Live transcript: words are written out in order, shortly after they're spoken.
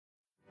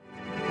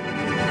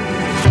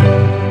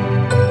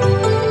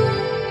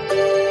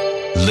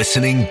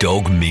Listening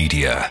Dog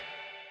Media.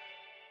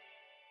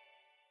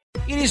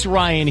 It is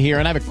Ryan here,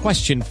 and I have a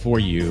question for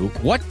you.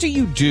 What do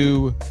you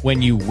do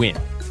when you win?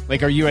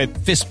 Like, are you a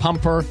fist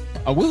pumper,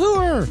 a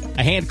woohooer,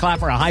 a hand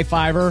clapper, a high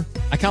fiver?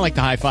 I kind of like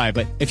the high five,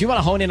 but if you want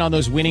to hone in on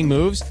those winning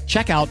moves,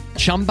 check out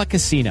Chumba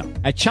Casino.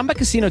 At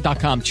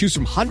ChumbaCasino.com, choose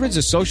from hundreds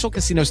of social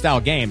casino-style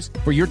games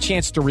for your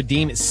chance to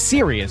redeem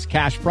serious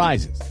cash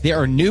prizes. There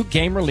are new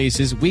game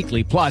releases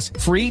weekly, plus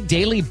free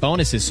daily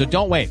bonuses. So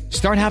don't wait.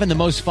 Start having the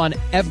most fun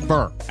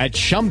ever at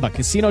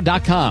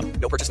ChumbaCasino.com.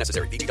 No purchase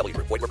necessary. VGW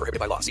Group. Void where prohibited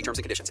by law. See terms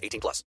and conditions.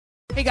 18+.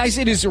 Hey guys,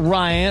 it is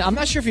Ryan. I'm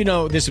not sure if you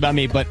know this about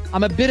me, but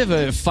I'm a bit of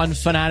a fun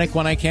fanatic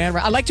when I can.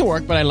 I like to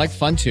work, but I like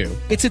fun too.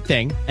 It's a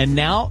thing. And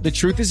now the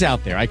truth is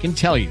out there. I can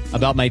tell you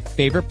about my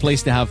favorite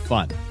place to have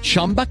fun.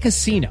 Chumba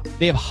Casino.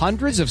 They have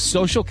hundreds of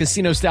social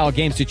casino style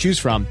games to choose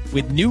from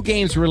with new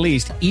games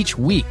released each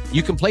week.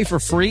 You can play for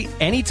free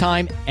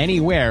anytime,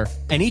 anywhere.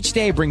 And each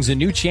day brings a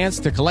new chance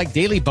to collect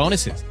daily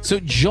bonuses. So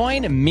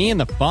join me in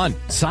the fun.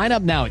 Sign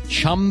up now at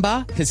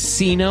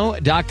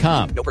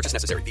ChumbaCasino.com. No purchase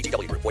necessary.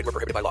 VGW Group. Void where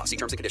prohibited by law. See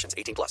terms and conditions.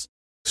 18+.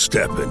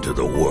 Step into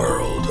the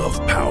world of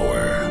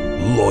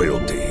power,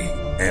 loyalty,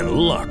 and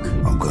luck.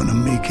 I'm gonna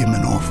make him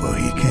an offer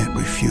he can't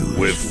refuse.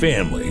 With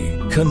family,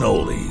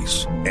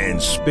 cannolis,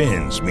 and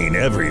spins mean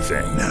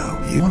everything.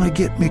 Now, you wanna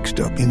get mixed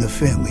up in the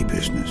family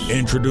business.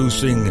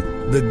 Introducing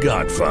The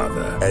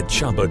Godfather at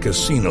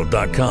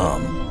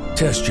ChumbaCasino.com.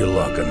 Test your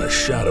luck in the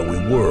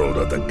shadowy world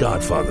of The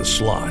Godfather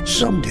slot.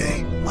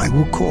 Someday, I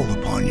will call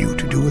upon you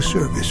to do a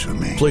service for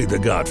me. Play The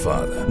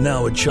Godfather,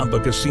 now at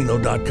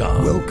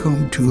ChumbaCasino.com.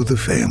 Welcome to the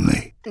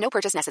family. No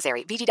purchase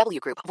necessary. VGW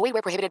Group. Void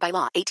where prohibited by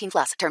law.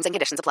 18+. Terms and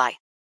conditions apply.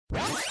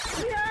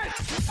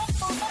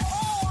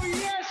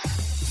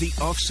 The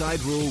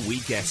Offside Rule, We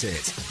Get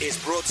It, is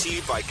brought to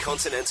you by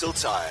Continental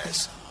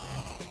Tires.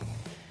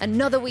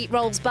 Another week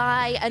rolls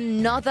by,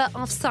 another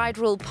Offside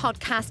Rule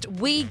podcast.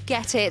 We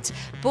Get It,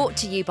 brought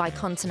to you by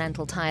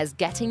Continental Tires,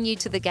 getting you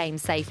to the game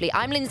safely.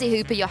 I'm Lindsay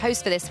Hooper, your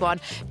host for this one,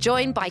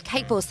 joined by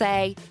Kate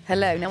Borsay.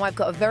 Hello. Now, I've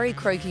got a very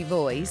croaky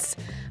voice,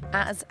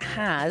 as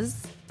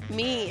has...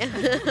 me.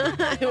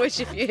 Which,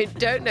 if you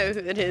don't know who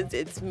it is,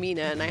 it's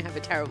Mina, and I have a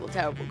terrible,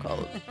 terrible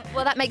cold.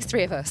 Well, that makes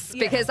three of us,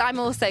 because I'm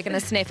also going to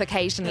sniff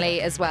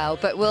occasionally as well.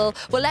 But we'll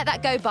let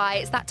that go by.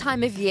 It's that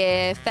time of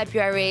year,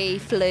 February,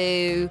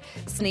 flu,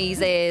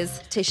 sneezes,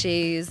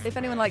 tissues. If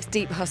anyone likes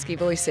deep, husky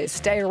voices,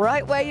 stay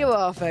right where you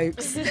are,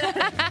 folks. You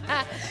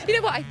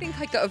know what? I think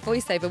I got a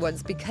voiceover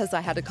once because I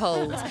had a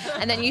cold.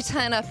 And then you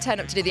turn up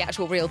to do the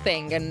actual real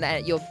thing,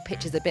 and your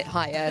pitch is a bit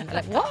higher. And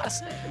like, what?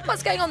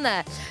 What's going on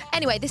there?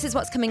 Anyway, this is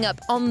what's coming up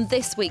on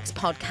this week's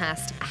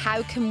podcast.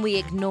 How can we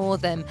ignore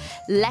them?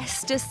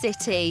 Leicester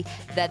City,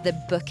 they're the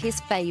bookies'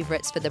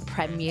 favourites for the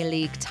Premier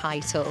League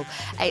title.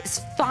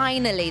 It's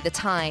finally the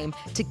time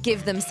to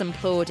give them some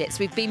plaudits.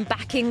 We've been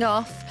backing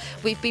off,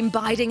 we've been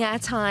biding our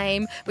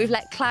time, we've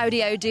let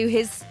Claudio do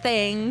his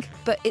thing,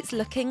 but it's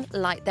looking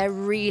like they're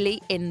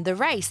really in the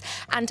race.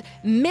 And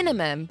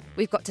minimum,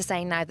 we've got to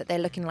say now that they're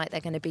looking like they're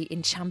going to be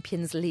in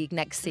Champions League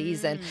next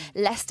season.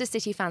 Leicester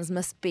City fans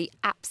must be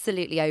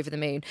absolutely over the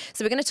moon.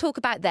 So we're going to talk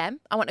about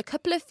them. I want a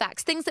couple of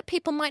facts, things that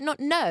people might not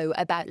know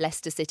about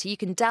Leicester City. You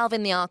can delve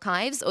in the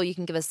archives, or you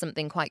can give us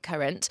something quite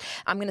current.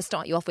 I'm going to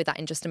start you off with that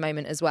in just a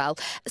moment as well.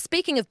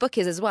 Speaking of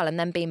bookies as well, and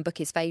them being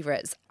bookies'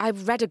 favourites,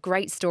 I've read a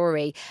great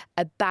story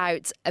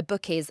about a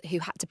bookies who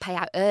had to pay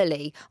out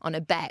early on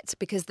a bet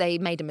because they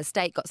made a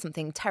mistake, got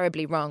something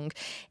terribly wrong.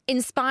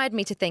 Inspired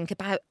me to think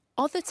about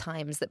other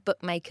times that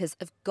bookmakers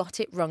have got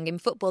it wrong in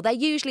football. They're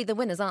usually the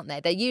winners, aren't they?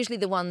 They're usually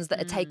the ones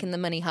that are taking the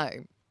money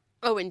home.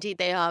 Oh, indeed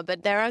they are.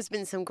 But there has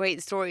been some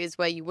great stories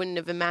where you wouldn't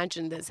have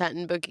imagined that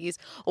certain bookies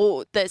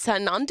or that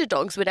certain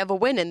underdogs would ever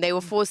win, and they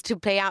were forced to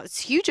pay out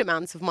huge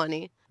amounts of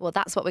money. Well,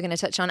 that's what we're going to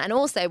touch on. And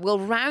also, we'll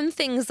round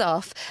things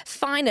off,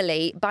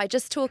 finally, by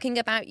just talking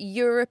about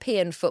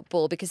European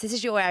football, because this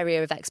is your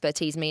area of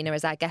expertise, Mina,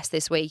 as our guest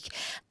this week.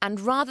 And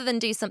rather than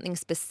do something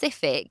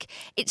specific,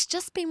 it's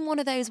just been one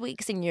of those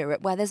weeks in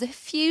Europe where there's a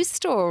few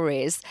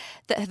stories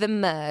that have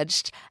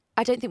emerged.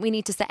 I don't think we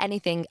need to set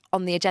anything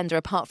on the agenda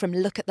apart from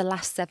look at the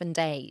last 7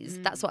 days.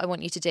 That's what I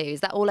want you to do.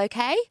 Is that all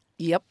okay?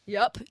 Yep.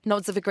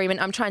 Nods of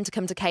agreement. I'm trying to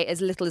come to Kate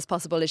as little as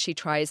possible as she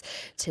tries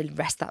to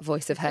rest that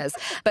voice of hers.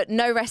 But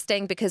no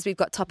resting, because we've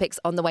got topics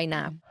on the way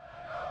now.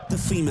 The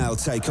female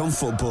take on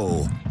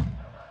football.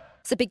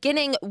 So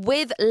beginning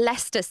with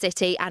Leicester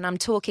City, and I'm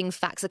talking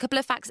facts, a couple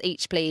of facts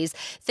each, please.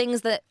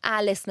 Things that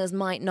our listeners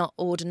might not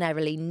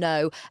ordinarily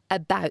know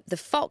about the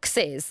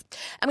Foxes.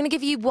 I'm going to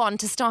give you one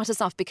to start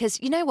us off,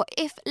 because you know what?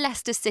 If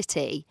Leicester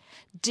City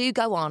do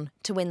go on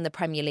to win the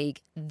Premier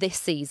League this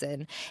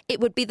season, it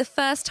would be the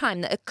first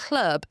time that a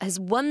club has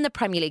won the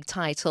Premier League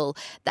title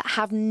that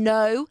have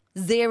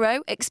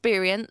zero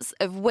experience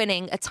of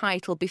winning a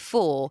title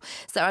before.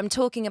 So I'm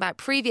talking about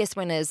previous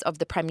winners of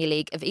the Premier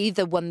League have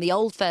either won the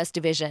old First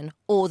Division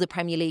or the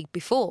Premier League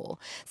before.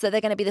 So they're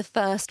going to be the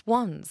first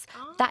ones.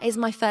 That is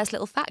my first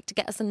little fact to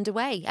get us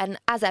underway. And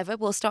as ever,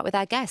 we'll start with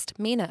our guest.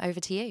 Mina, over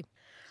to you.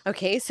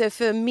 Okay, so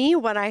for me,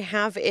 what I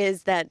have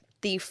is that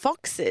the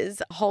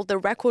Foxes hold the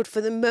record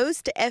for the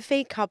most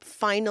FA Cup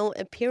final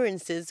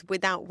appearances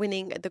without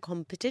winning the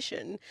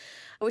competition,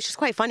 which is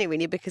quite funny,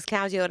 really, because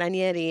Claudio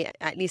Ranieri,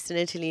 at least in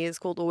Italy, is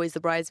called always the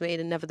bridesmaid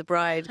and never the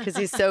bride because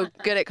he's so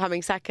good at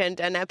coming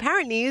second. And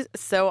apparently,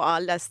 so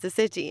are Leicester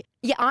City.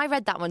 Yeah, I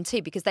read that one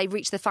too because they've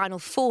reached the final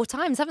 4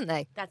 times, haven't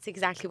they? That's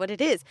exactly what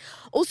it is.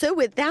 Also,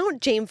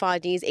 without Jamie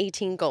Vardy's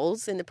 18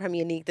 goals in the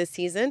Premier League this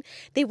season,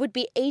 they would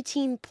be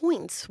 18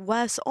 points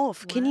worse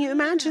off. Can you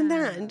imagine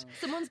that?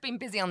 Someone's been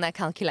busy on their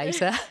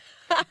calculator.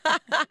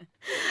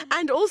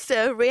 And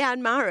also,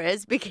 Riyad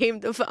Mahrez became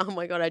oh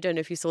my God, I don't know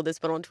if you saw this,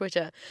 but on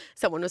Twitter,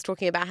 someone was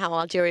talking about how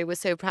Algeria was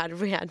so proud of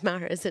Riyad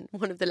Mahrez, and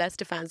one of the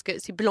Leicester fans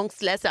goes, he belongs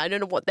to Leicester. I don't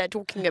know what they're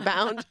talking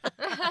about.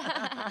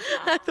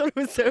 I thought it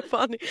was so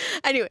funny.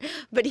 Anyway,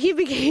 but he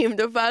became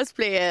the first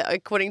player,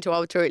 according to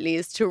Opta at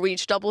least, to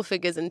reach double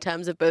figures in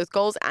terms of both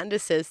goals and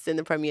assists in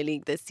the Premier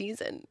League this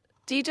season.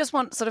 Do you just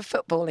want sort of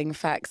footballing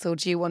facts or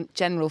do you want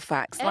general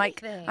facts?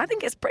 Anything. Like, I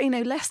think it's,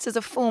 Leicester's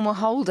a former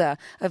holder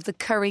of the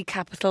curry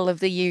capital of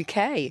the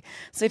UK.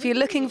 So if you're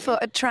looking for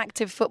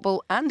attractive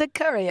football and a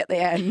curry at the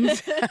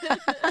end.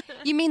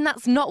 You mean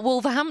that's not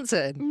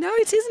Wolverhampton? No,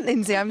 it isn't,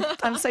 Lindsay.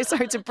 I'm so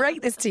sorry to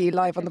break this to you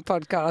live on the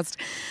podcast.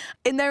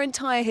 In their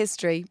entire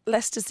history,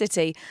 Leicester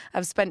City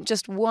have spent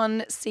just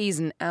one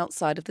season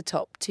outside of the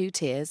top 2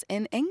 tiers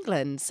in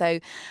England. So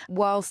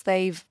whilst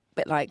they've, a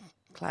bit like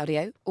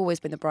Claudio, always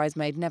been the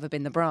bridesmaid, never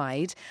been the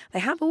bride, they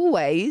have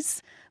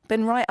always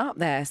been right up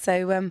there.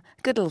 So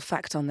good little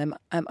fact on them.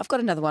 I've got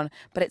another one,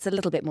 but it's a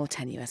little bit more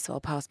tenuous, so I'll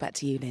pass back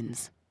to you,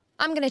 Linz.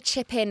 I'm going to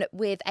chip in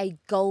with a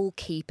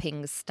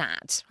goalkeeping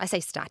stat. I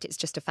say stat, it's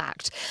just a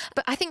fact.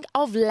 But I think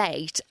of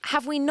late,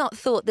 have we not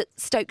thought that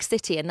Stoke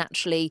City are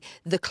naturally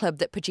the club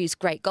that produce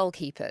great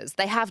goalkeepers?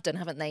 They have done,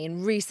 haven't they,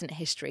 in recent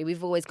history?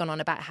 We've always gone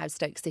on about how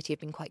Stoke City have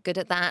been quite good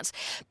at that.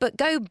 But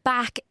go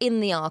back in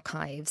the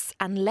archives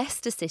and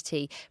Leicester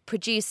City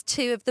produced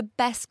 2 of the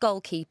best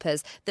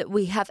goalkeepers that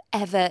we have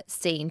ever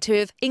seen,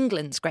 2 of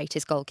England's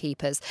greatest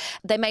goalkeepers.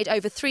 They made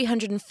over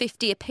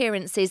 350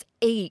 appearances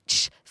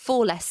each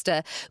for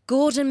Leicester.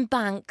 Gordon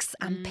Banks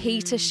and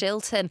Peter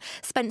Shilton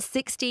spent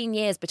 16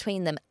 years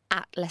between them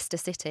at Leicester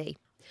City.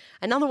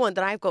 Another one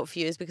that I've got for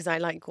you is because I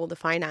like all the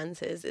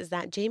finances, is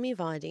that Jamie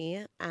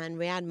Vardy and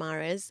Riyad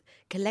Mahrez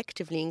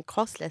collectively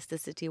cost Leicester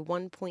City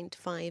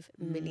 £1.5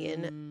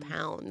 million.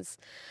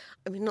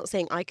 I mean, not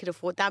saying I could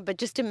afford that, but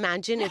just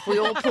imagine if we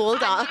all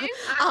pulled our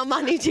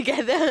money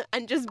together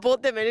and just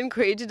bought them in and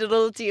created a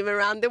little team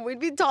around them,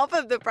 we'd be top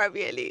of the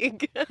Premier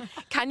League.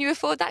 Can you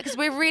afford that? Because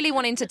we're really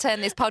wanting to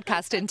turn this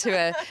podcast into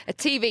a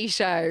TV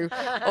show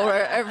or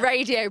a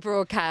radio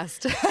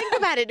broadcast. Think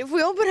about it. If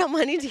we all put our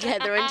money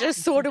together and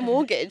just sort a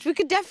mortgage, we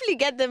could definitely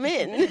get them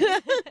in.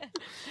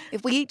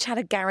 If we each had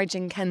a garage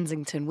in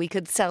Kensington, we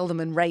could sell them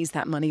and raise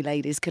that money,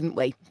 ladies, couldn't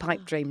we?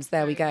 Pipe dreams,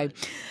 there we go.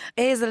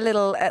 Here's a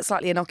little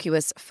slightly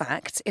innocuous fact.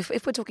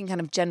 If we're talking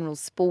kind of general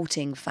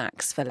sporting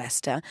facts for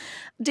Leicester,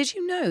 did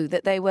you know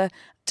that they were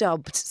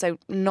dubbed, so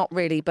not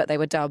really, but they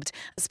were dubbed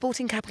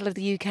Sporting Capital of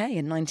the UK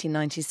in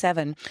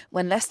 1997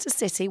 when Leicester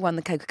City won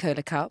the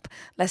Coca-Cola Cup,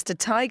 Leicester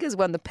Tigers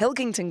won the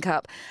Pilkington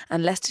Cup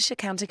and Leicestershire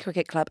County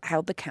Cricket Club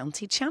held the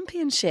county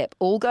championship,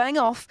 all going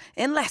off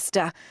in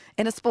Leicester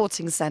in a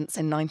sporting sense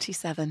in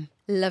 97.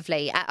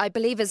 Lovely. I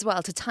believe as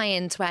well, to tie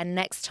into our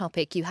next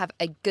topic, you have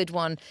a good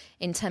one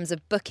in terms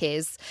of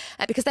bookies,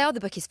 because they are the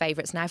bookies'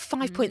 favourites now.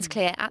 5 points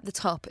clear at the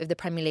top of the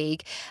Premier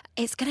League.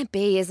 It's going to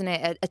be, isn't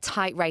it, a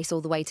tight race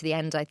all the way to the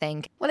end, I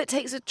think. Well, it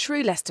takes a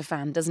true Leicester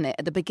fan, doesn't it,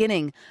 at the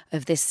beginning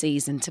of this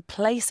season to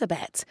place a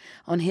bet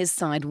on his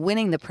side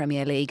winning the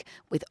Premier League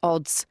with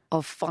odds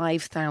of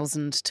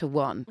 5,000 to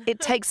 1. It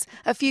takes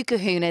a few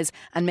kahunas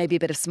and maybe a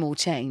bit of small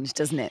change,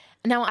 doesn't it?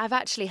 Now, I've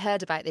actually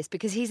heard about this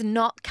because he's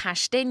not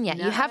cashed in yet.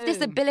 No. You have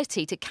this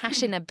ability to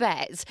cash in a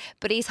bet,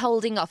 but he's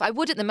holding off. I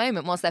would at the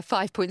moment, whilst they're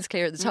 5 points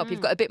clear at the top, you've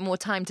got a bit more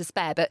time to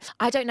spare, but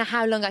I don't know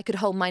how long I could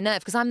hold my nerve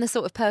because I'm the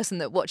sort of person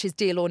that watches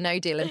Deal or No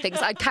Deal and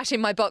thinks I'd cash in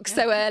my box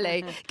so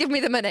early. Give me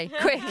the money,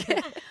 quick.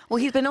 Well,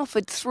 he's been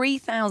offered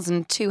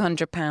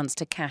 £3,200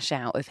 to cash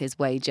out of his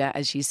wager,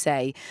 as you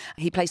say.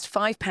 He placed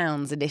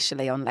 £5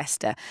 initially on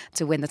Leicester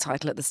to win the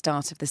title at the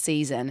start of the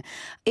season.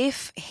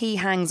 If he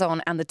hangs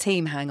on and the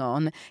team hang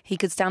on, he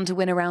could stand to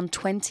win around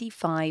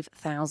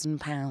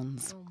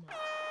 £25,000.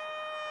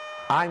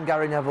 I'm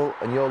Gary Neville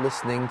and you're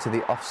listening to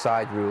the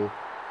Offside Rule.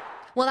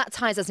 Well, that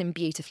ties us in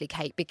beautifully,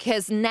 Kate,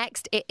 because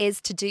next it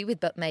is to do with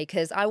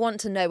bookmakers. I want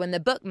to know when the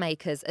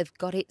bookmakers have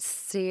got it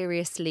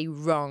seriously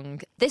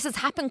wrong. This has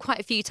happened quite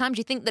a few times. Do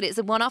you think that it's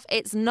a one-off?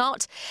 It's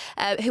not.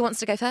 Who wants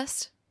to go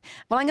first?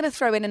 Well, I'm going to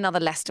throw in another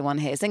Leicester one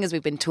here, seeing as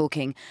we've been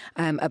talking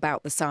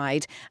about the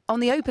side. On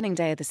the opening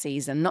day of the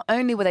season, not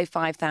only were they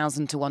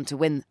 5,000 to 1 to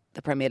win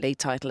the Premier League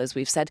title, as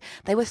we've said,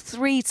 they were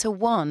 3 to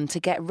 1 to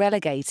get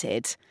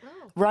relegated.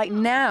 Right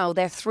now,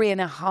 they're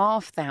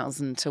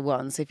 3,500 to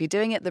 1. So if you're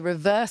doing it the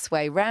reverse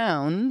way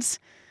round,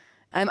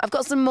 I've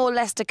got some more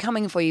Leicester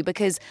coming for you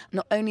because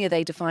not only are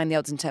they defying the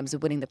odds in terms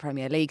of winning the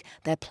Premier League,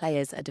 their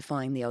players are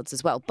defying the odds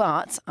as well.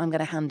 But I'm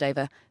going to hand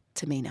over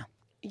to Mina.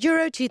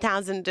 Euro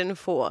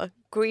 2004.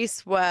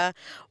 Greece were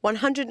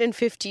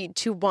 150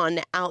 to 1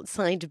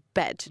 outside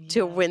bet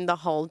to win the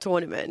whole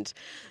tournament.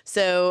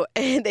 So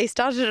they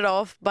started it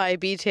off by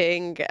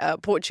beating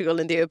Portugal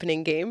in the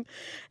opening game.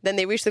 Then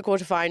they reached the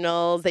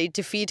quarterfinals. They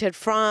defeated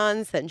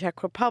France, then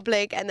Czech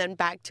Republic, and then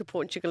back to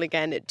Portugal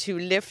again to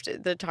lift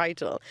the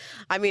title.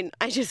 I mean,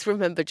 I just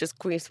remember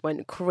Greece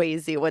went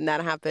crazy when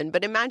that happened.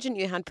 But imagine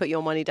you had put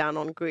your money down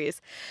on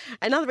Greece.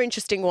 Another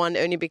interesting one,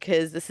 only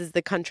because this is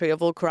the country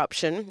of all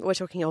corruption. We're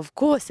talking, of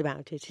course,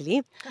 about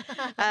Italy.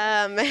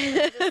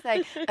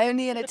 Say,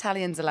 only an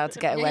Italian's allowed to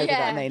get away with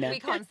that, Nina. We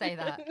can't say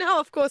that. No,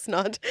 of course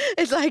not.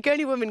 It's like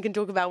only women can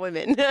talk about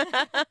women.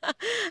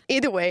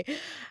 Either way,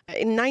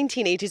 in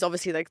 1980s,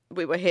 obviously, like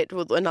we were hit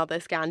with another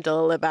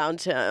scandal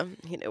about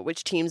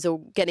which teams are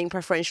getting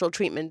preferential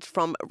treatment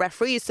from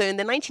referees. So in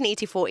the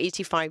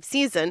 1984-85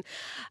 season,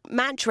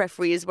 match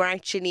referees were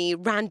actually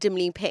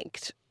randomly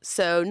picked.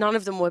 So none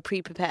of them were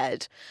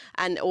pre-prepared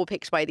and all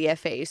picked by the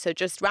FA. So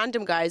just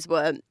random guys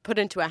were put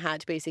into a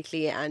hat,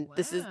 basically, and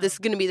this is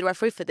going to be the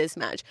referee for this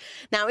match.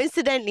 Now,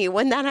 incidentally,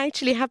 when that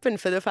actually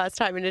happened for the first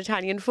time in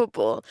Italian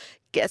football,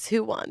 guess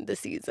who won the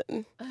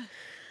season?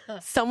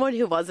 Someone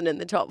who wasn't in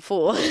the top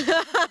four.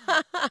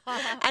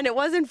 And it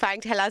was, in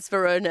fact, Hellas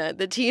Verona,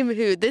 the team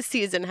who this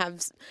season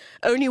have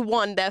only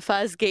won their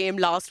first game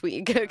last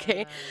week,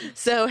 okay?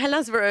 So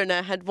Hellas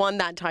Verona had won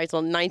that title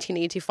in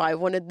 1985,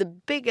 one of the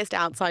biggest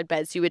outside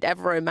bets you would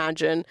ever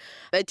imagine.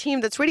 A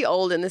team that's really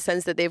old in the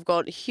sense that they've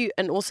got huge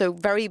and also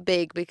very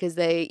big because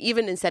they,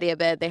 even in Serie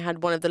B, they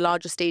had one of the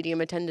largest stadium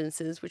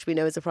attendances, which we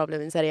know is a problem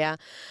in Serie A.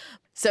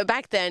 So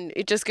back then,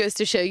 it just goes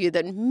to show you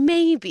that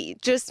maybe,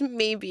 just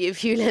maybe,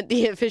 if you let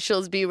the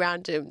officials be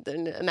random,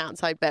 then an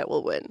outside bet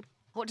will win.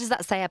 What does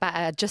that say about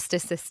our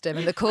justice system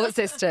and the court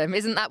system?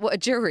 Isn't that what a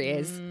jury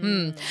is?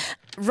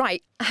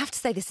 Right. I have to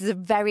say this is a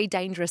very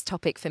dangerous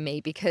topic for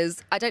me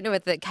because I don't know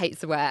whether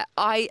Kate's aware.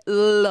 I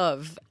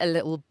love a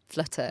little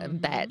flutter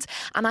and bet,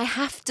 and I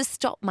have to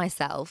stop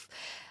myself.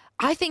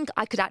 I think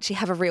I could actually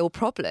have a real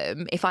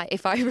problem if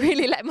I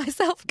really let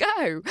myself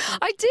go.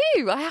 I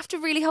do. I have to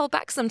really hold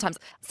back sometimes.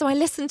 So I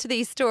listen to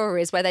these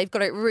stories where they've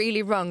got it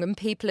really wrong and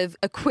people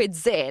are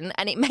quids in,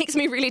 and it makes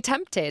me really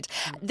tempted.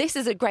 This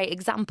is a great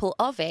example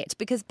of it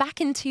because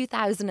back in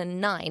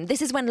 2009,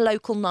 this is when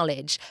local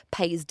knowledge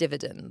pays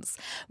dividends.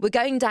 We're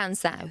going down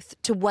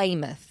south to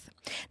Weymouth.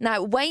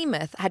 Now,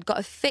 Weymouth had got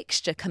a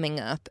fixture coming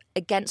up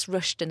against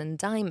Rushden and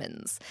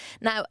Diamonds.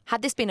 Now,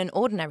 had this been an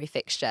ordinary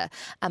fixture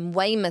and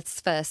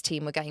Weymouth's first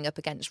team were going up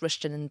against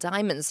Rushden and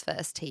Diamonds'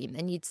 first team,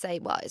 then you'd say,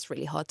 well, it's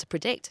really hard to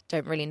predict.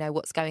 Don't really know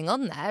what's going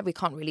on there. We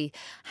can't really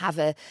have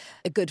a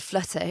good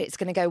flutter. It's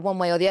going to go one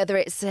way or the other.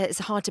 It's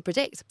hard to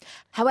predict.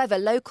 However,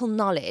 local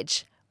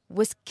knowledge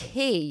was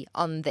key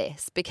on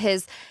this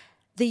because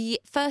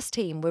the first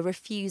team were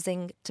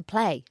refusing to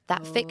play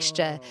that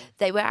fixture.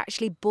 They were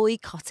actually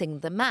boycotting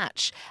the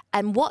match.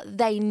 And what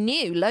they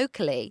knew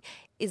locally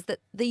is that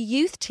the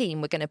youth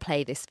team were going to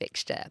play this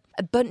fixture.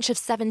 A bunch of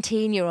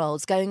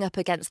 17-year-olds going up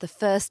against the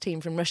first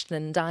team from Rushden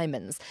and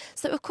Diamonds.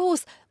 So, of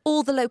course,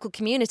 all the local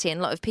community and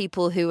a lot of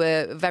people who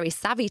were very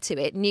savvy to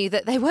it knew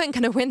that they weren't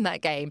going to win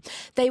that game.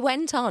 They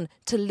went on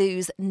to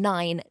lose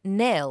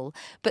 9-0.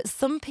 But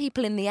some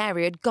people in the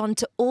area had gone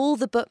to all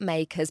the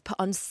bookmakers, put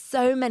on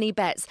so many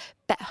bets,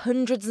 bet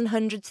hundreds and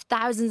hundreds,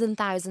 thousands and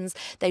thousands.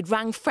 They'd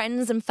rang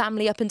friends and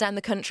family up and down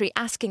the country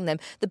asking them.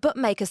 The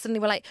bookmakers suddenly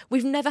were like,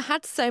 we've never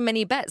had so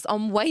many bets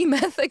on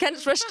Weymouth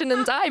against Rushden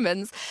and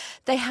Diamonds.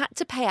 They had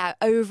to pay out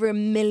over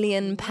 £1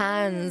 million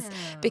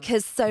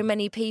because so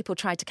many people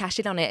tried to cash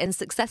in on it and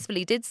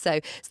successfully did so.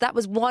 So that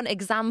was one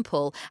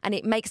example, and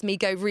it makes me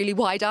go really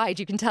wide-eyed.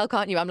 You can tell,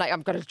 can't you? I'm like,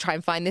 I've got to try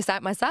and find this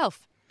out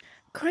myself.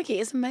 Crikey,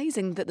 it's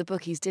amazing that the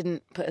bookies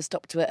didn't put a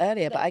stop to it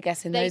earlier, but I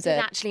guess in those...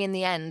 Actually, in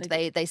the end,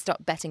 they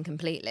stopped betting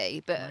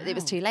completely, but it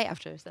was too late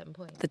after a certain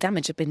point. The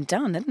damage had been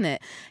done, hadn't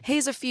it?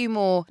 Here's a few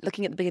more,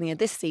 looking at the beginning of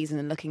this season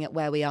and looking at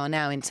where we are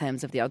now in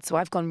terms of the odds. So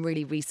I've gone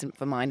really recent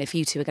for mine. If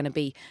you two are going to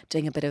be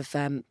doing a bit of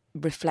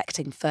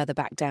reflecting further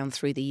back down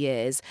through the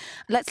years,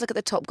 let's look at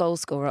the top goal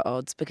scorer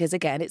odds, because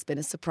again, it's been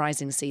a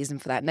surprising season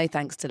for that. No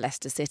thanks to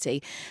Leicester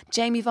City.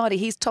 Jamie Vardy,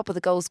 he's top of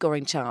the goal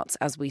scoring charts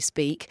as we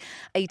speak.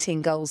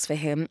 18 goals for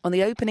him. On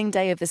the opening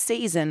day of the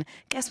season,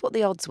 guess what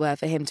the odds were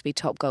for him to be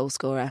top goal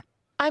scorer?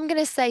 I'm going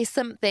to say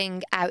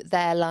something out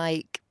there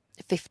like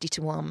 50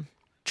 to 1.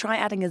 Try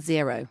adding a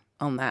 0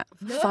 on that.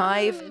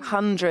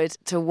 500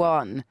 to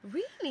 1.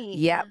 Really?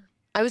 Yep.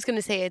 I was going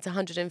to say it's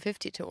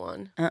 150 to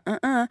 1.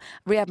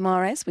 Riyad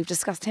Mahrez, we've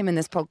discussed him in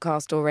this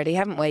podcast already,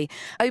 haven't we?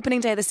 Opening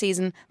day of the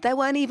season, there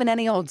weren't even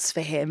any odds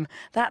for him.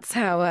 That's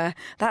how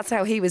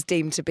he was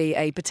deemed to be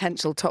a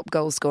potential top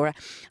goal scorer.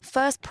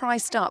 First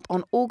priced up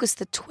on August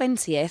the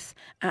 20th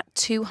at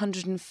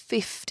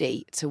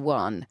 250 to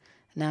 1.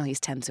 Now he's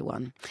 10 to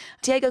 1.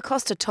 Diego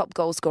Costa, top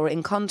goal scorer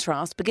in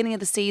contrast. Beginning of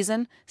the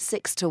season,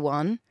 6 to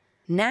 1.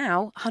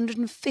 Now,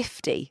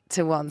 150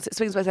 to 1. So it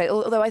swings both ways.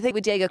 Although I think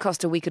with Diego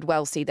Costa, we could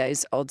well see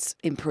those odds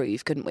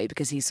improve, couldn't we?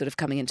 Because he's sort of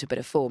coming into a bit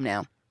of form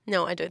now.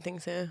 No, I don't think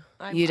so.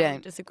 You don't? I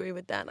disagree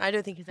with that. I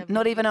don't think he's ever...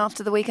 Not even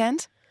after the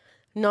weekend?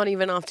 Not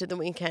even after the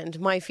weekend.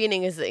 My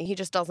feeling is that he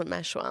just doesn't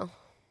mesh well.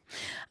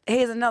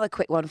 Here's another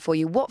quick one for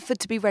you. Watford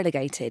to be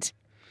relegated.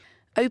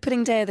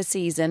 Opening day of the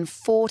season,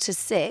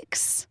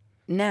 4-6,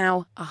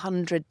 now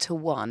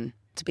 100-1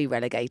 to be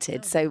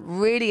relegated. So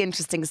really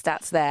interesting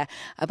stats there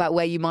about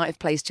where you might have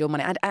placed your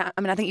money. I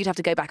mean, I think you'd have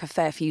to go back a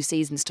fair few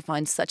seasons to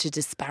find such a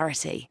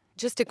disparity.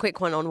 Just a quick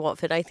one on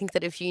Watford. I think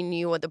that if you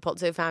knew what the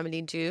Pozzo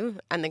family do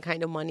and the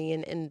kind of money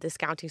in the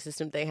scouting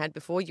system they had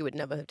before, you would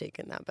never have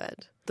taken that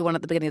bet. The one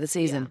at the beginning of the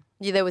season?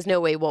 Yeah, there was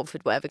no way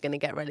Watford were ever going to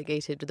get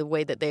relegated. The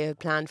way that they had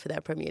planned for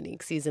their Premier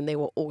League season, they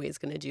were always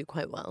going to do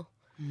quite well.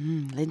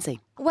 Lindsay?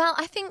 Well,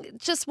 I think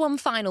just one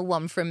final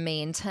one from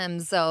me in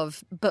terms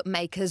of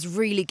bookmakers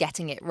really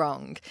getting it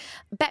wrong.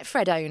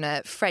 Betfred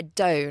owner Fred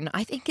Doan,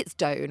 I think it's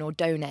Doan or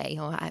Done,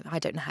 or I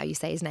don't know how you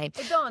say his name.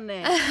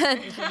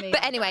 But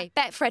anyway,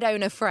 Betfred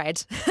owner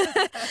Fred.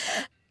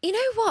 You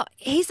know what?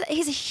 He's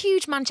a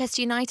huge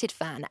Manchester United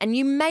fan, and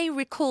you may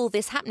recall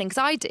this happening,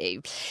 because I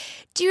do.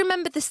 Do you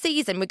remember the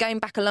season? We're going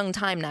back a long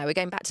time now. We're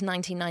going back to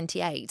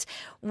 1998,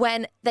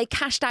 when they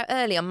cashed out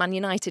early on Man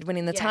United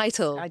winning the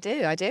title. I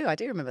do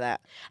remember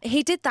that.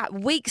 He did that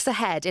weeks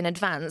ahead in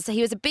advance.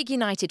 He was a big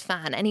United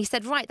fan, and he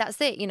said, right,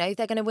 that's it. You know,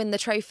 they're going to win the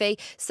trophy,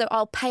 so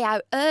I'll pay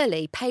out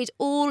early. Paid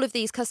all of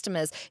these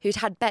customers who'd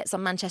had bets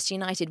on Manchester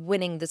United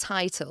winning the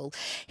title.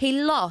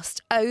 He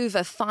lost over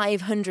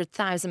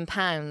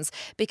 £500,000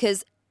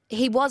 because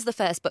he was the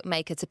first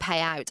bookmaker to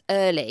pay out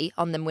early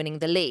on them winning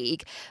the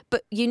league.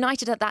 But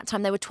United at that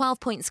time, they were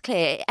 12 points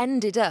clear. It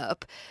ended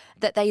up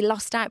that they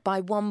lost out by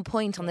 1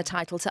 point on the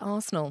title to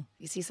Arsenal.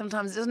 You see,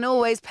 sometimes it doesn't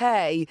always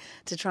pay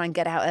to try and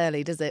get out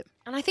early, does it?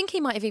 And I think he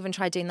might have even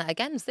tried doing that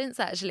again since,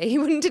 actually. He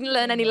didn't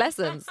learn any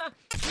lessons.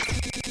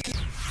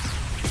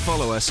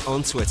 Follow us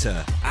on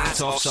Twitter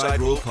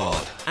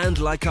 @OffsideRulePod and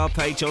like our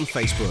page on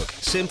Facebook.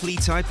 Simply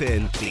type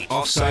in the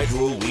Offside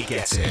Rule We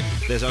Get It.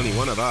 There's only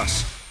one of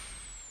us.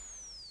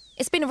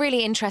 It's been a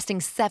really interesting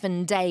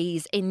 7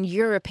 days in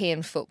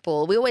European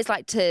football. We always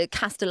like to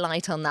cast a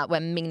light on that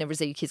when Mina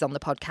Rizuki's on the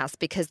podcast,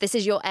 because this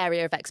is your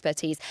area of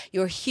expertise.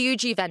 You're a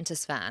huge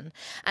Juventus fan.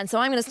 And so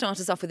I'm going to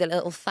start us off with a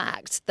little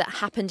fact that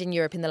happened in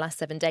Europe in the last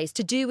 7 days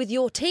to do with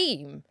your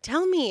team.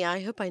 Tell me,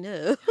 I hope I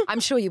know.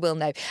 I'm sure you will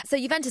know. So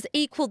Juventus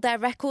equalled their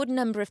record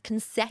number of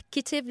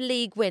consecutive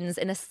league wins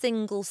in a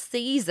single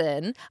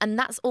season. And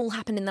that's all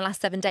happened in the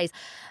last 7 days.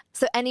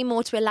 So any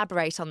more to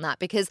elaborate on that?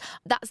 Because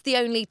that's the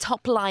only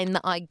top line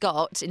that I got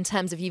in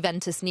terms of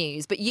Juventus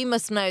news, but you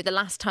must know the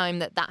last time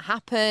that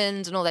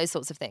happened and all those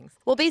sorts of things.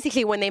 Well,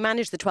 basically, when they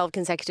managed the 12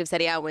 consecutive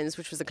Serie A wins,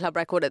 which was a club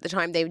record at the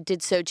time, they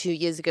did so 2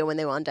 years ago when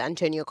they were under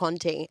Antonio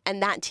Conte.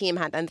 And that team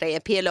had Andrea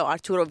Pirlo,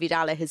 Arturo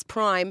Vidal at his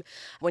prime,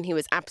 when he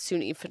was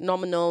absolutely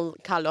phenomenal,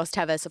 Carlos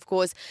Tevez, of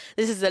course.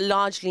 This is a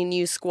largely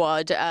new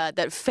squad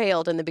that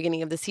failed in the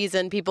beginning of the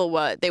season. They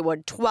were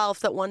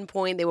 12th at one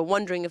point. They were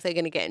wondering if they're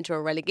going to get into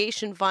a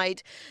relegation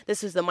fight.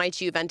 This was the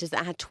mighty Juventus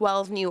that had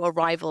 12 new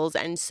arrivals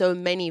and so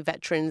many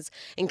veterans,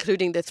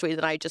 including the 3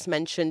 that I just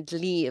mentioned,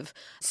 leave.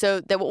 So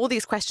there were all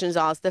these questions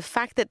asked. The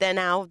fact that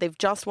they've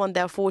just won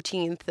their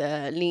 14th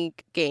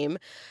league game,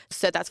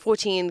 so that's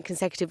 14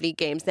 consecutive league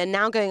games. They're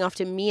now going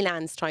after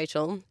Milan's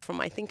title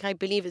from, I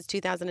believe it's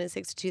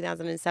 2006 to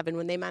 2007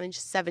 when they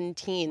managed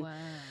 17. Wow.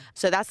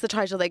 So that's the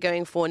title they're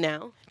going for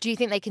now. Do you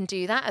think they can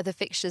do that? Are the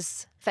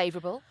fixtures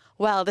favourable?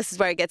 Well, this is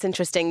where it gets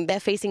interesting.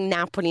 They're facing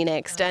Napoli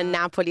next, and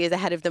Napoli is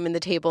ahead of them in the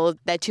table.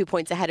 They're 2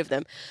 points ahead of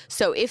them.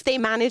 So if they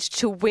manage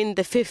to win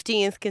the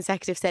 15th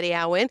consecutive Serie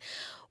A win,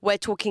 we're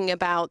talking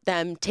about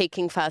them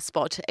taking first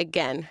spot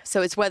again.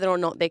 So it's whether or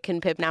not they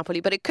can pip Napoli.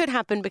 But it could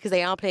happen because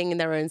they are playing in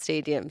their own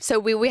stadium. So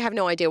we have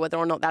no idea whether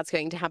or not that's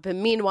going to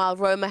happen. Meanwhile,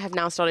 Roma have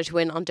now started to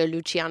win under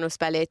Luciano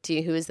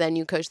Spalletti, who is their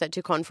new coach that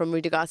took on from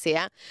Rudi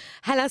Garcia.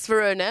 Hellas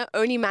Verona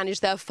only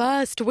managed their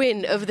first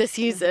win of the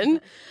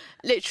season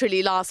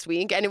literally last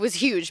week, and it was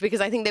huge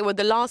because I think they were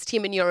the last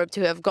team in Europe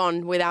to have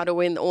gone without a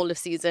win all of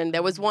season.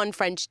 There was one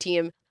French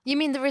team. You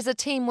mean there is a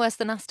team worse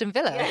than Aston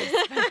Villa?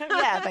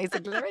 Yeah,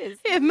 basically there is.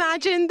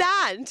 Imagine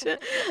that.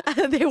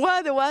 They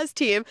were the worst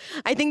team.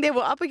 I think they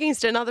were up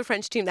against another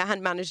French team that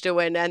hadn't managed to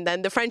win, and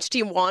then the French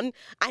team won,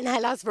 and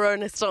Hellas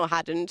Verona still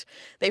hadn't.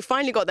 They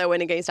finally got their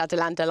win against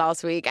Atalanta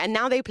last week, and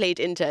now they played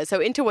Inter.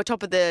 So Inter were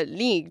top of the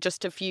league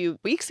just a few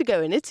weeks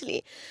ago in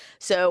Italy.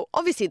 So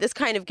obviously this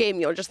kind of game,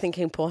 you're just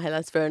thinking, poor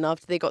Hellas Verona,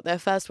 after they got their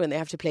first win, they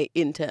have to play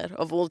Inter,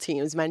 of all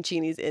teams,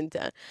 Mancini's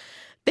Inter.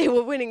 They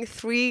were winning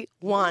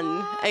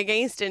 3-1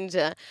 against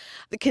Inter.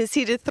 They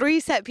conceded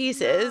 3 set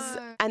pieces,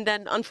 and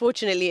then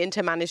unfortunately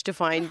Inter managed to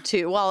find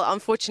 2. Well,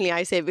 unfortunately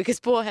I say because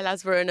poor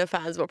Hellas Verona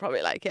fans were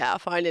probably like, yeah,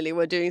 finally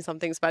we're doing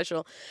something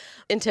special.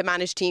 Inter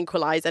managed to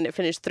equalise and it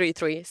finished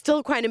 3-3.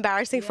 Still quite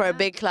embarrassing for a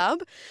big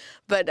club,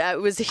 but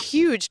it was a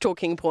huge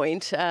talking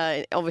point,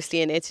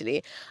 obviously in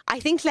Italy. I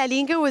think La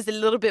Liga was a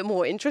little bit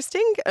more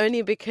interesting,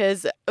 only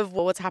because of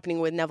what's happening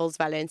with Neville's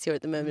Valencia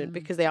at the moment,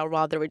 because they are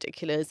rather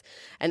ridiculous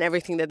and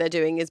everything that they're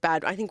doing is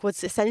bad. I think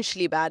what's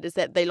essentially bad is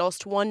that they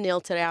lost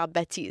 1-0 to Real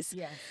Betis,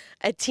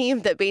 a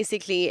team that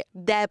basically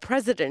their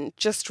president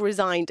just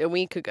resigned a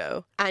week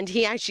ago. And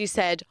he actually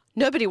said,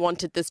 Nobody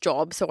wanted this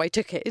job, so I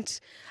took it.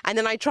 And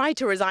then I tried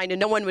to resign and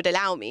no one would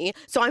allow me.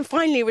 So I'm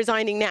finally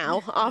resigning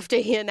now after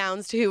he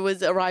announced who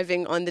was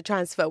arriving on the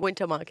transfer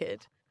winter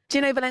market. Do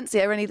you know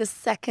Valencia are only the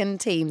second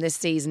team this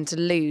season to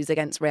lose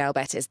against Real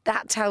Betis?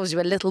 That tells you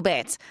a little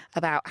bit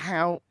about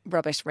how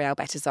rubbish Real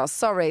Betis are.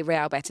 Sorry,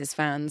 Real Betis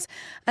fans.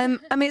 I mean,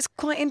 it's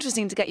quite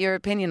interesting to get your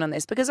opinion on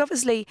this because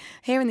obviously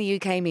here in the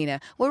UK, Mina,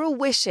 we're all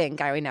wishing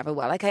Gary Neville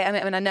well. Okay, I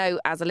mean, I know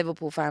as a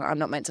Liverpool fan, I'm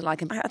not meant to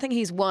like him. I think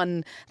he's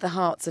won the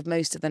hearts of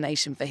most of the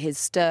nation for his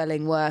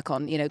sterling work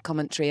on,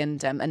 commentary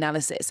and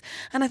analysis.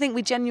 And I think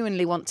we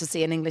genuinely want to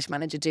see an English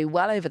manager do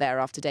well over there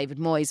after David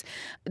Moyes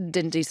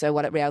didn't do so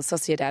well at Real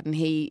Sociedad, and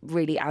he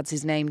really adds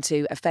his name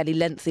to a fairly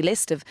lengthy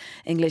list of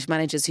English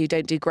managers who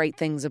don't do great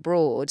things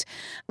abroad.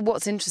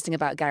 What's interesting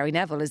about Gary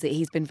Neville is that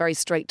he's been very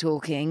straight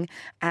talking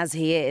as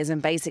he is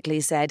and basically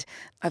said,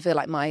 I feel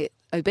like my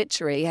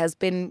obituary has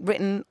been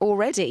written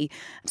already,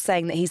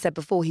 saying that he said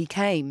before he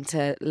came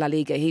to La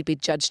Liga he'd be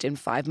judged in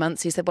 5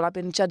 months. He said, well, I've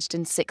been judged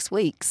in 6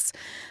 weeks.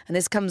 And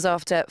this comes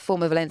after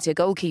former Valencia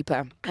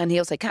goalkeeper, and he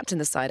also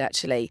captained the side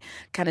actually,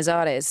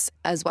 Canizares,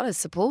 as well as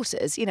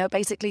supporters,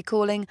 basically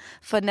calling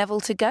for Neville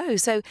to go.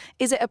 So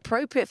is it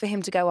appropriate for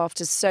him to go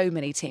after so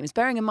many teams,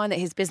 bearing in mind that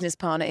his business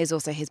partner is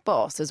also his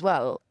boss as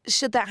well?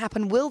 Should that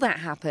happen? Will that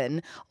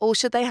happen? Or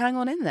should they hang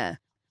on in there?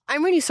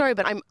 I'm really sorry,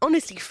 but I'm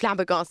honestly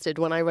flabbergasted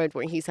when I read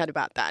what he said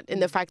about that,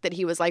 and the fact that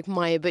he was like,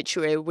 my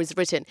obituary was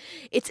written.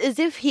 It's as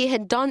if he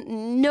had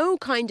done no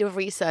kind of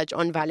research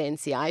on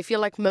Valencia. I feel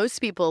like most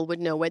people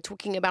would know we're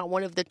talking about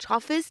one of the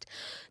toughest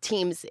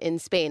teams in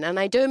Spain. And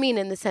I don't mean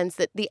in the sense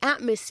that the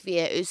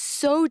atmosphere is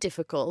so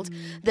difficult,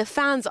 the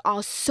fans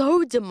are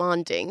so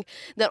demanding,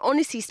 that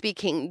honestly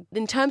speaking,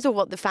 in terms of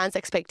what the fans'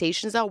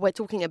 expectations are, we're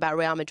talking about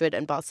Real Madrid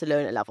and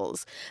Barcelona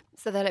levels.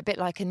 So they're a bit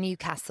like a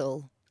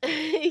Newcastle.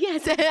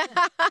 Yes.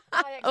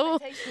 Oh,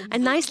 a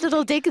nice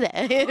little dig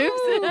there.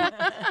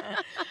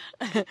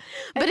 But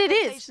it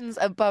is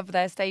above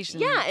their station.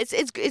 Yeah,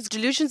 it's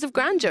delusions of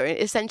grandeur,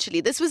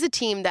 essentially. This was a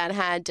team that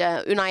had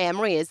Unai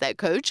Emery as their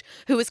coach,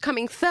 who was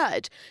coming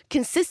third,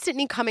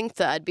 consistently coming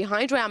third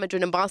behind Real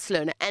Madrid and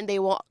Barcelona, and they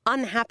were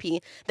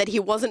unhappy that he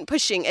wasn't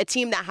pushing a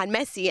team that had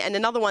Messi and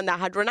another one that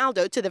had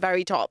Ronaldo to the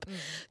very top.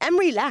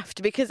 Emery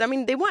left because,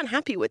 they weren't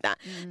happy with that.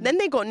 Then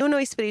they got Nuno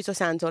Espirito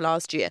Santo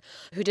last year,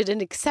 who did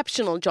an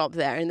exceptional job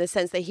there in the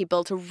sense that he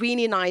built a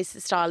really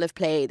nice style of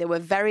play. They were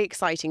very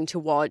exciting to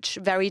watch,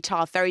 very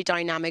tough, very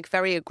dynamic,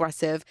 very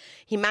aggressive.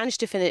 He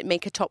managed to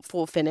make a top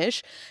 4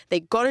 finish.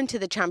 They got into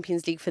the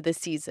Champions League for this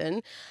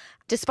season.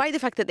 Despite the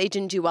fact that they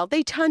didn't do well,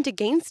 they turned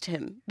against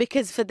him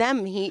because for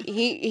them,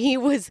 he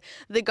was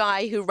the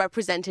guy who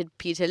represented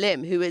Peter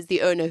Lim, who is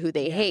the owner who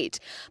they hate.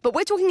 But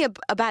we're talking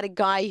about a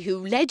guy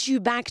who led you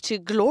back to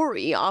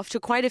glory after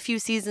quite a few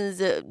seasons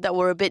that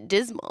were a bit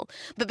dismal.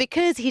 But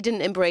because he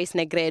didn't embrace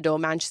Negredo,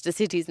 Manchester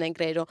City's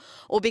Negredo,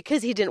 or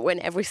because he didn't win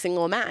every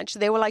single match,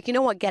 they were like, you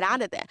know what, get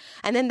out of there.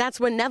 And then that's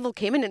when Neville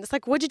came in and it's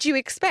like, what did you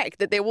expect?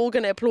 That they were all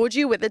going to applaud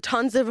you with the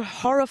tons of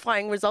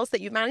horrifying results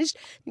that you've managed?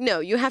 No,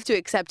 you have to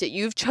accept it.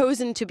 You've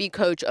chosen to be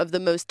coach of the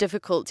most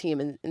difficult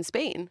team in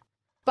Spain.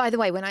 By the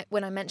way,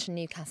 when I mentioned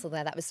Newcastle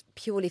there, that was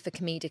purely for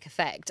comedic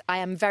effect. I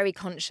am very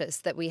conscious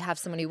that we have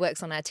someone who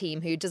works on our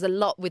team who does a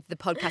lot with the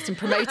podcast and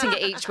promoting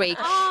it each week,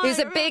 who's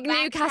a big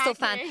Newcastle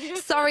fan.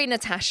 Sorry,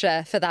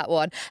 Natasha, for that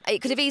one.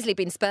 It could have easily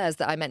been Spurs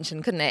that I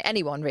mentioned, couldn't it?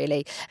 Anyone,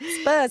 really.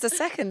 Spurs are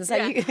second, so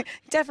you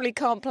definitely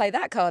can't play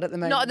that card at the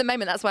moment. Not at the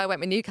moment, that's why I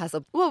went with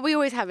Newcastle. Well, we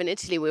always have in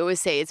Italy, we always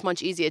say it's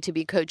much easier to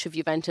be coach of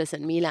Juventus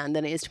and Milan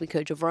than it is to be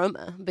coach of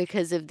Roma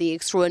because of the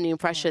extraordinary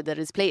pressure that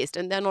is placed.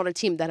 And they're not a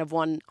team that have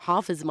won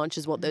half as much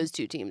as what those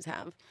two teams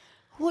have.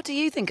 What do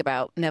you think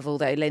about Neville,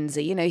 though,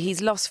 Lindsay?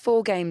 He's lost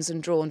 4 games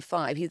and drawn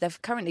 5. They're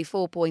currently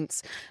 4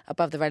 points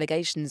above the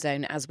relegation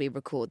zone as we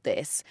record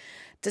this.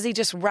 Does he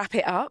just wrap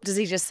it up? Does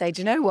he just say,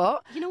 do you know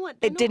what?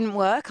 It didn't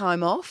work,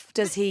 I'm off.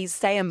 Does he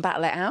stay and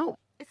battle it out?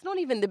 It's not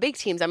even the big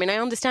teams. I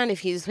understand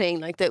if he's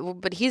playing like that,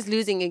 but he's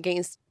losing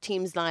against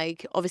teams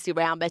like, obviously,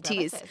 Real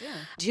Betis,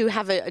 who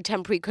have a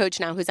temporary coach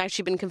now who's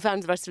actually been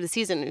confirmed the rest of the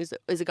season,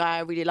 who's a guy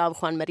I really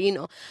love, Juan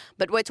Marino.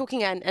 But we're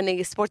talking, and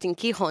a Sporting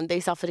Gijon they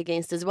suffered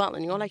against as well.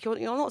 And you're like, you're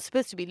not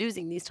supposed to be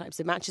losing these types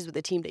of matches with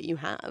the team that you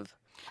have.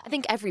 I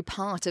think every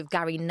part of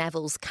Gary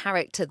Neville's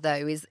character,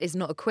 though, is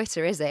not a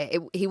quitter, is it?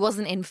 He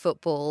wasn't in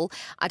football.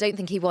 I don't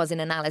think he was in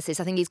analysis.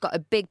 I think he's got a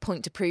big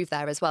point to prove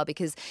there as well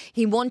because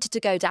he wanted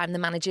to go down the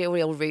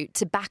managerial route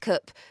to back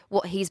up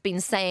what he's been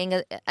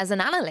saying as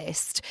an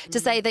analyst, to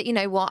say that, you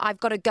know what,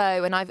 I've got to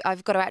go and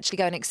I've got to actually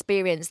go and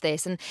experience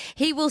this. And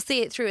he will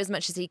see it through as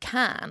much as he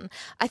can.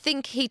 I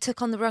think he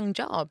took on the wrong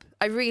job.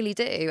 I really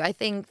do. I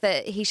think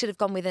that he should have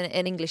gone with an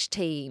English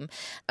team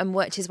and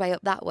worked his way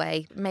up that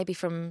way, maybe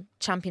from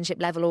Championship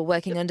level or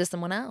working under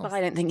someone else. But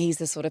I don't think he's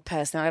the sort of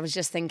person. I was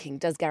just thinking,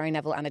 does Gary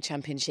Neville and a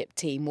Championship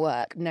team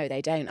work? No,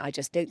 they don't. I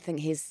just don't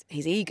think his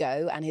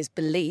ego and his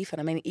belief,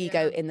 and I mean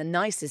ego in the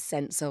nicest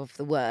sense of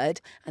the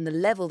word, and the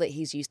level that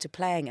he's used to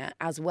playing at,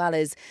 as well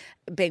as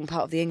being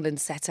part of the England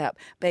setup,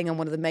 being on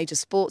one of the major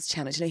sports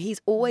channels.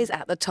 He's always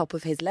at the top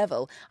of his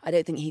level. I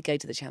don't think he'd go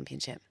to the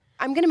Championship.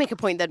 I'm going to make a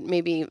point that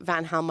maybe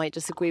Van Gaal might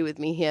disagree with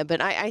me here, but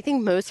I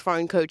think most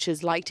foreign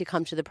coaches like to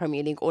come to the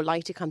Premier League or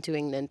like to come to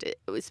England,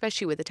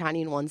 especially with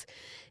Italian ones,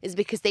 is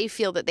because they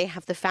feel that they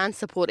have the fan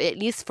support, at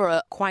least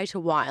for quite a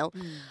while.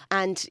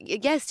 And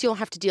yes, you'll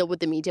have to deal with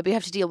the media, but you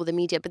have to deal with the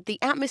media. But the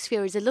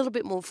atmosphere is a little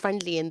bit more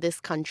friendly in this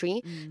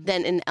country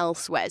than in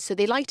elsewhere. So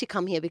they like to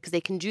come here because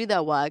they can do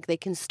their work, they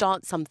can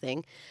start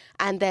something,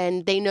 and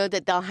then they know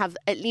that they'll have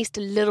at least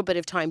a little bit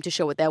of time to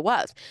show what they're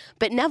worth.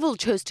 But Neville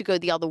chose to go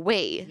the other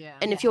way. Yeah.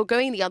 And if you're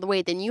going the other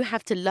way, then you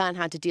have to learn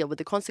how to deal with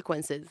the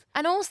consequences.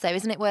 And also,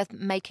 isn't it worth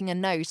making a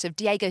note of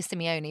Diego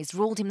Simeone's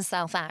ruled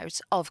himself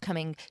out of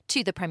coming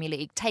to the Premier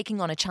League,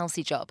 taking on a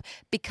Chelsea job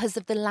because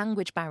of the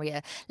language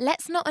barrier.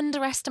 Let's not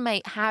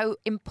underestimate how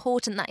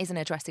important that is in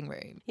a dressing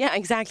room. Yeah,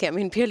 exactly. I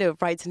mean, Pirlo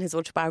writes in his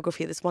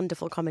autobiography this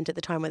wonderful comment at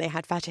the time when they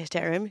had Fatih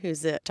Terim,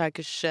 who's a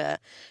Turkish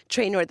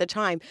trainer at the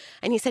time,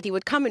 and he said he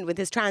would come in with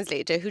his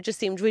translator, who just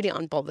seemed really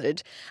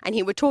unbothered, and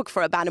he would talk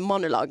for about a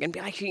monologue and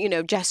be like,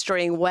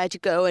 gesturing where to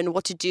go and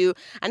what to do.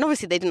 And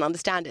obviously they didn't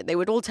understand it. They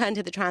would all turn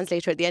to the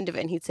translator at the end of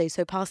it and he'd say,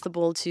 so pass the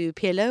ball to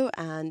Pirlo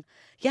and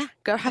yeah,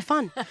 go have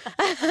fun.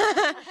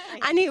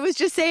 And he was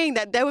just saying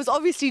that there was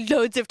obviously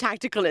loads of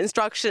tactical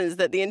instructions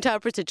that the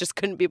interpreter just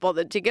couldn't be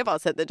bothered to give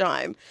us at the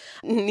time.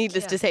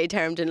 Needless to say,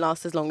 Terim didn't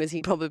last as long as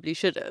he probably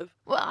should have.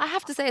 Well, I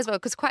have to say as well,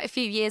 because quite a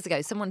few years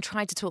ago, someone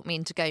tried to talk me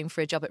into going for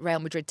a job at Real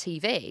Madrid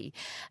TV,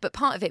 but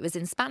part of it was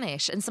in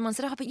Spanish. And someone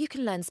said, but you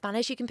can learn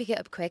Spanish, you can pick it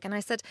up quick. And I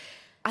said,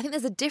 I think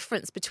there's a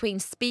difference between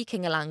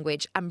speaking a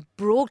language and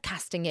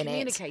broadcasting in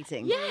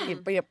Communicating. Yeah.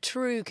 Be a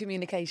true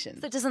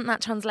communication. So doesn't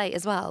that translate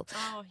as well?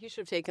 Oh, you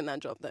should have taken that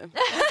job, though.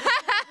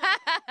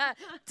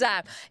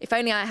 Damn, if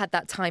only I had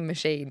that time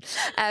machine.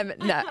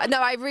 No,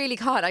 I really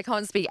can't. I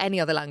can't speak any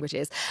other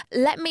languages.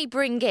 Let me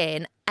bring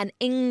in an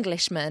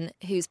Englishman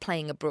who's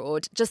playing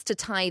abroad just to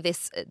tie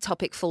this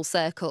topic full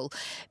circle.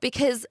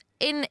 Because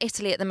in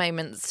Italy at the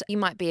moment, you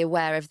might be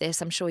aware of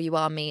this, I'm sure you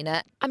are,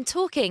 Mina. I'm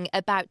talking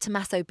about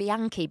Tommaso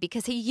Bianchi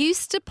because he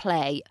used to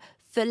play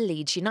for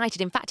Leeds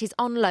United. In fact, he's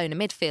on loan, a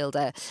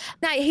midfielder.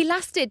 Now, he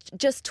lasted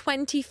just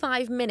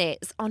 25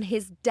 minutes on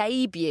his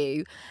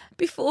debut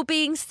before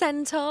being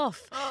sent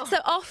off. Oh. So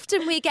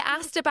often we get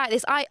asked about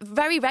this. I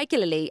very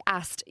regularly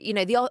asked,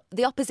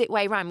 the opposite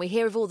way around. We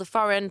hear of all the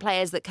foreign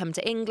players that come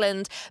to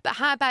England, but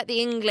how about the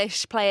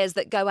English players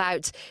that go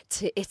out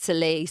to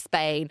Italy,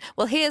 Spain?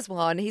 Well, here's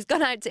one. He's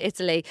gone out to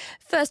Italy,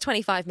 first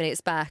 25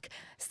 minutes back,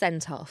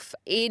 sent off.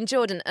 He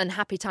endured an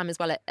unhappy time as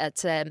well at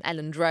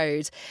Elland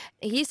Road.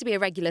 He used to be a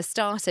regular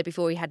starter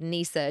before he had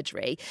knee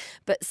surgery,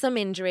 but some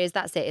injuries,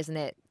 that's it, isn't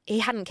it? He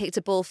hadn't kicked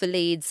a ball for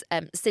Leeds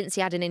since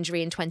he had an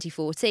injury in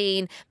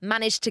 2014,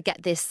 managed to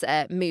get this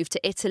move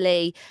to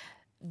Italy.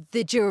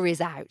 The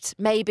jury's out.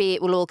 Maybe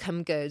it will all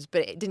come good,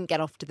 but it didn't get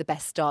off to the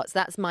best start. So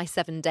that's my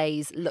 7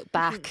 days look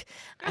back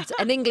at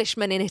an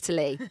Englishman in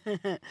Italy.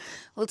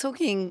 Well,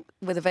 talking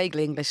with a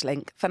vaguely English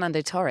link, Fernando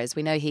Torres,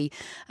 we know he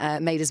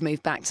made his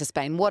move back to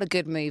Spain. What a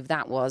good move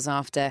that was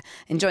after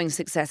enjoying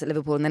success at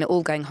Liverpool and then it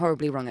all going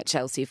horribly wrong at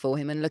Chelsea for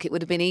him. And look, it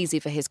would have been easy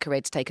for his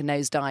career to take a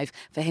nosedive,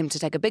 for him to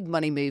take a big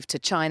money move to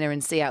China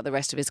and see out the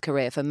rest of his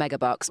career for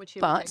megabucks.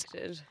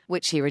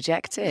 Which he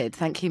rejected.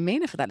 Thank you,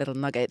 Mina, for that little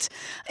nugget.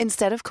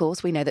 Instead, of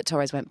course, we know that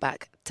Torres went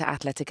back to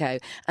Atletico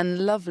and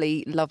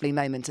lovely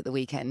moment at the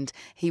weekend.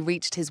 He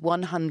reached his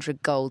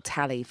 100-goal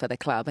tally for the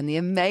club. And the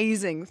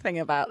amazing thing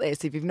about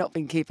this, if you've not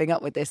been keeping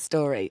up with this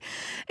story,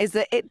 is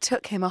that it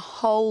took him a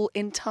whole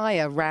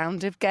entire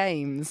round of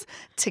games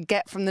to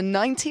get from the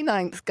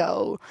 99th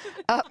goal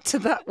up to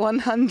that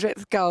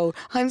 100th goal.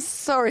 I'm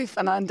sorry,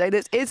 Fernando.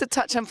 This is a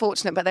touch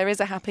unfortunate, but there is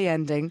a happy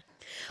ending.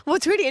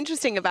 What's really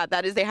interesting about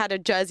that is they had a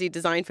jersey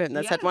designed for him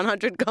that said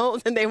 100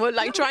 goals and they were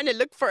trying to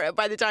look for it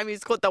by the time he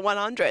scored the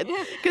 100.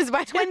 Because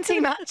by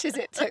 20 matches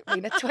it took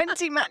me,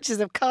 20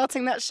 matches of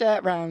carting that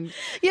shirt round.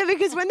 Yeah,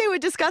 because when they were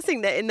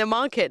discussing that in the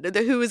market,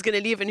 who was going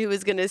to leave and who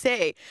was going to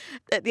stay,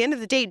 at the end of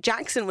the day,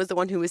 Jackson was the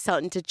one who was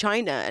sent to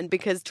China. And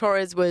because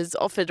Torres was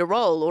offered a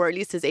role, or at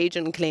least his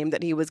agent claimed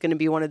that he was going to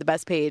be one of the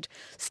best paid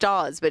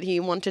stars, but he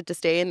wanted to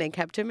stay and they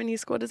kept him and he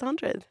scored his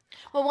 100th.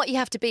 Well, what you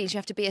have to be is you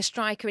have to be a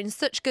striker in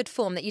such good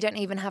form that you don't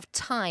even have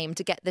time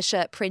to get the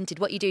shirt printed.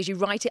 What you do is you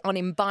write it on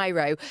in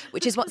biro,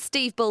 which is what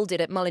Steve Bull did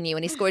at Molineux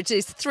when he scored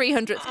his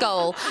 300th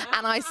goal.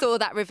 And I saw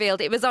that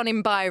revealed. It was on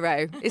in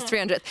biro, his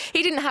 300th.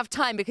 He didn't have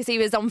time because he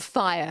was on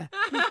fire.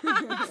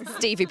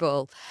 Stevie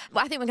Bull.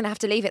 Well, I think we're going to have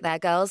to leave it there,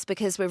 girls,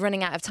 because we're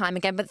running out of time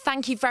again. But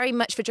thank you very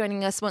much for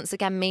joining us once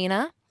again,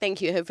 Mina. Thank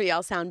you. Hopefully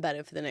I'll sound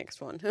better for the next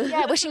one.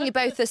 Yeah, wishing you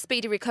both a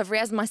speedy recovery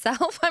as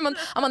myself. I'm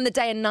on the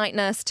day and night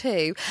nurse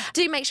too.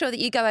 Do make sure that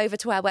you go over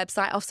to our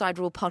website,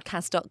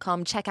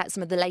 offsiderulepodcast.com. Check out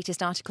some of the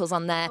latest articles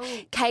on there.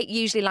 Kate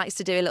usually likes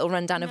to do a little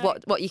rundown of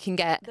what you can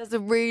get. There's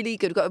a really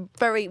good, got a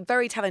very,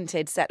 very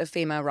talented set of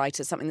female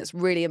writers, something that's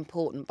really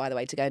important, by the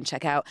way, to go and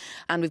check out.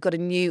 And we've got a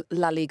new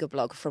La Liga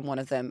blog from one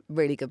of them,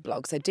 really good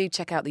blog. So do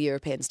check out the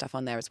European stuff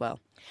on there as well.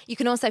 You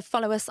can also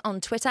follow us on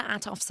Twitter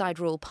at Offside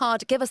Rule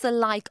Pod. Give us a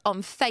like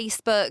on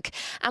Facebook.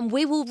 And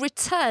we will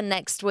return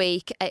next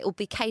week. It will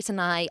be Kate and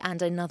I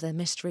and another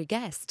mystery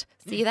guest.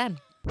 See you then.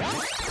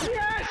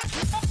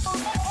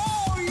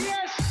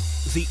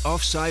 The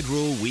Offside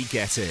Rule We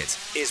Get It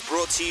is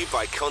brought to you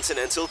by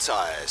Continental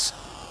Tires.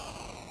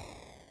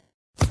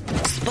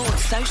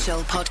 Sports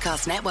Social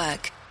Podcast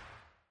Network.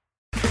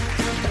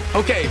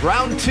 Okay,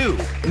 round two.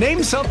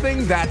 Name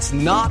something that's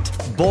not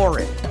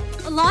boring.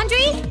 A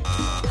laundry?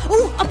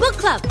 Ooh, a book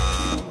club.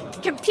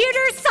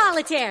 Computer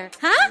solitaire,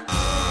 huh?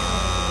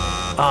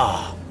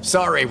 Ah,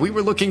 sorry, we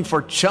were looking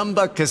for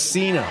Chumba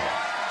Casino.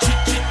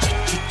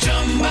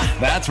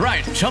 That's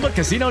right,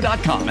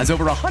 ChumbaCasino.com has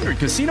over 100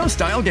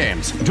 casino-style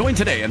games. Join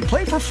today and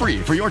play for free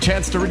for your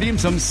chance to redeem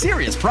some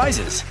serious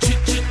prizes.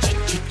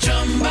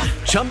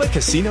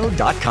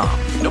 ChumbaCasino.com.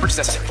 No purchase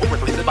necessary. Void where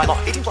prohibited by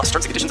law. 18 plus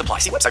terms and conditions apply.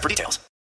 See website for details.